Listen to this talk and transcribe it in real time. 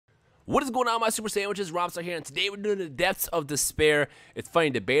What is going on, my super sandwiches? Rhymestyle here, and today we're doing the Depths of Despair. It's funny,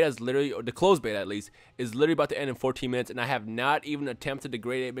 the beta is literally, or the closed beta at least, is literally about to end in 14 minutes, and I have not even attempted the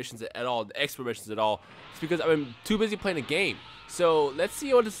grade 8 missions at all, the expert missions at all. It's because I've been too busy playing the game. So let's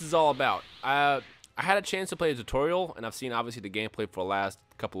see what this is all about. I had a chance to play a tutorial, and I've seen obviously the gameplay for the last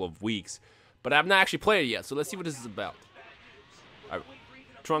couple of weeks, but I've not actually played it yet. So let's see what this is about.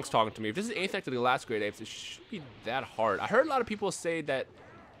 Trunk's talking to me. If this is anything like the last grade 8, it shouldn't be that hard. I heard a lot of people say that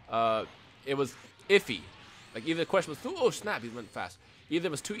it was iffy. Like either the question was, oh snap, he went fast. Either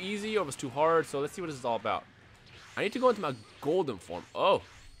it was too easy or it was too hard. So let's see what this is all about. I need to go into my golden form. Oh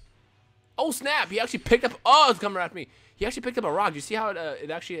snap, he actually picked up, it's coming at me. He actually picked up a rock. Do you see how it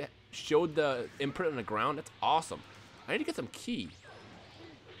actually showed the imprint on the ground? That's awesome. I need to get some key.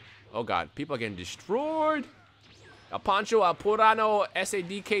 Oh god, people are getting destroyed. El Pancho, El Purano,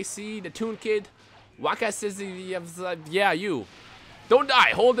 SADKC, the Toon Kid, Waka says, yeah, you. Don't die,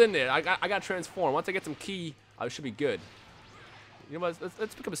 hold in there. I got transformed. Once I get some key, I should be good. You know what,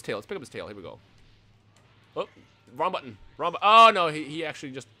 let's pick up his tail. Let's pick up his tail, here we go. Oh, wrong button, wrong button. Oh no, he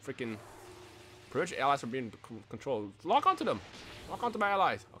actually just freaking prevents allies from being controlled. Lock onto them, lock onto my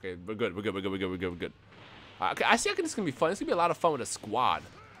allies. Okay, we're good, we're good. Okay, I think this is gonna be fun. It's gonna be a lot of fun with a squad.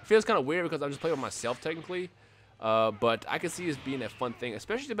 It feels kind of weird because I'm just playing with myself technically. But I can see this being a fun thing,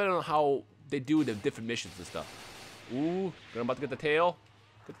 especially depending on how they do the different missions and stuff. Ooh, I'm about to get the tail.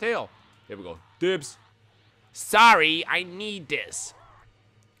 Get the tail. Here we go. Dibs. Sorry, I need this.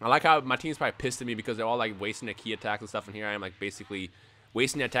 I like how my team's probably pissed at me because they're all like wasting their key attacks and stuff, and here I am like basically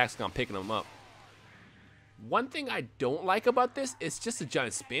wasting their attacks and I'm picking them up. One thing I don't like about this is just a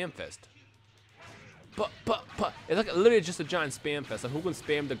giant spam fest. But it's like literally just a giant spam fest. Like who can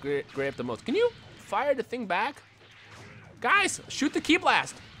spam the grade up the most? Can you fire the thing back? Guys, shoot the key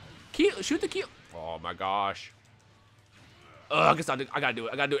blast. Shoot the key. Oh my gosh. I guess I gotta do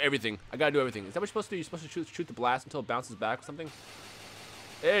it. I gotta do everything. Is that what you're supposed to do? You're supposed to shoot the blast until it bounces back or something?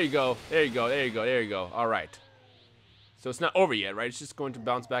 There you go. All right. So it's not over yet, right? It's just going to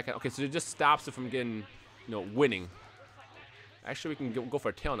bounce back. Okay, so it just stops it from getting, winning. Actually, we can go for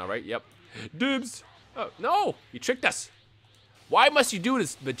a tail now, right? Yep. Dibs. Oh, no. You tricked us. Why must you do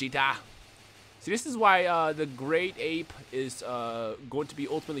this, Vegeta? See, this is why the Great Ape is going to be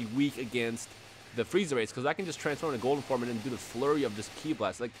ultimately weak against the Freezer race, because I can just transform into Golden Form and then do the flurry of this Key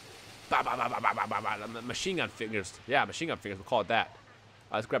Blast. Like, machine gun fingers. Yeah, machine gun fingers, we'll call it that.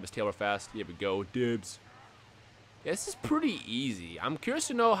 Let's grab his tail real fast. Here we go. Dibs. Yeah, this is pretty easy. I'm curious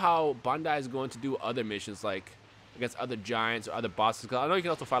to know how Bandai is going to do other missions, like against other giants or other bosses. Because I know you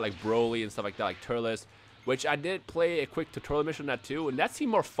can also fight like Broly and stuff like that, like Turles, which I did play a quick tutorial mission on that too, and that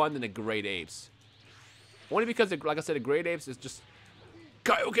seemed more fun than the Great Apes. Only because, like I said, the Great Apes is just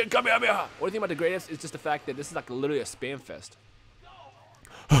Kaioken Kamehameha. Only thing about the Great Apes is just the fact that this is like literally a spam fest.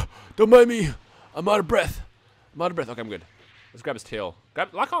 Don't mind me. I'm out of breath. Okay, I'm good. Let's grab his tail.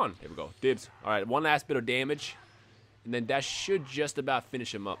 Lock on. Here we go. Dibs. All right, one last bit of damage, and then that should just about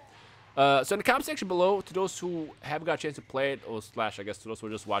finish him up. So in the comment section below, to those who haven't got a chance to play it, or slash, I guess, to those who are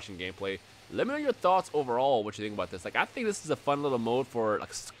just watching gameplay, let me know your thoughts overall, what you think about this. Like, I think this is a fun little mode for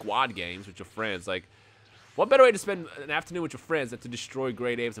like squad games with your friends. Like, what better way to spend an afternoon with your friends than to destroy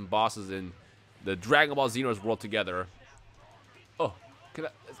great apes and bosses in the Dragon Ball Xenoverse world together? Oh, I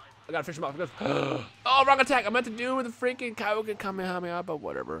gotta finish him off. Oh, wrong attack. I meant to do with the freaking Kaioken Kamehameha, but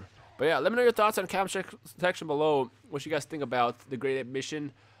whatever. But yeah, let me know your thoughts in the comment section below. What you guys think about the Great Ape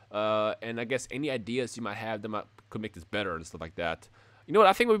mission, and I guess any ideas you might have that could make this better and stuff like that. You know what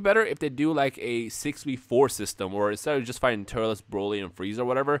I think would be better? If they do like a 6v4 system, or instead of just fighting Turles, Broly, and Frieza or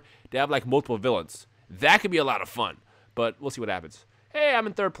whatever, they have like multiple villains. That could be a lot of fun, but we'll see what happens. Hey, I'm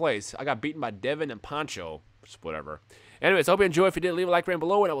in 3rd place. I got beaten by Devin and Pancho. Just whatever. Anyways, I hope you enjoyed. If you did, leave a like right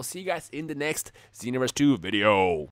below, and I will see you guys in the next Xenoverse 2 video.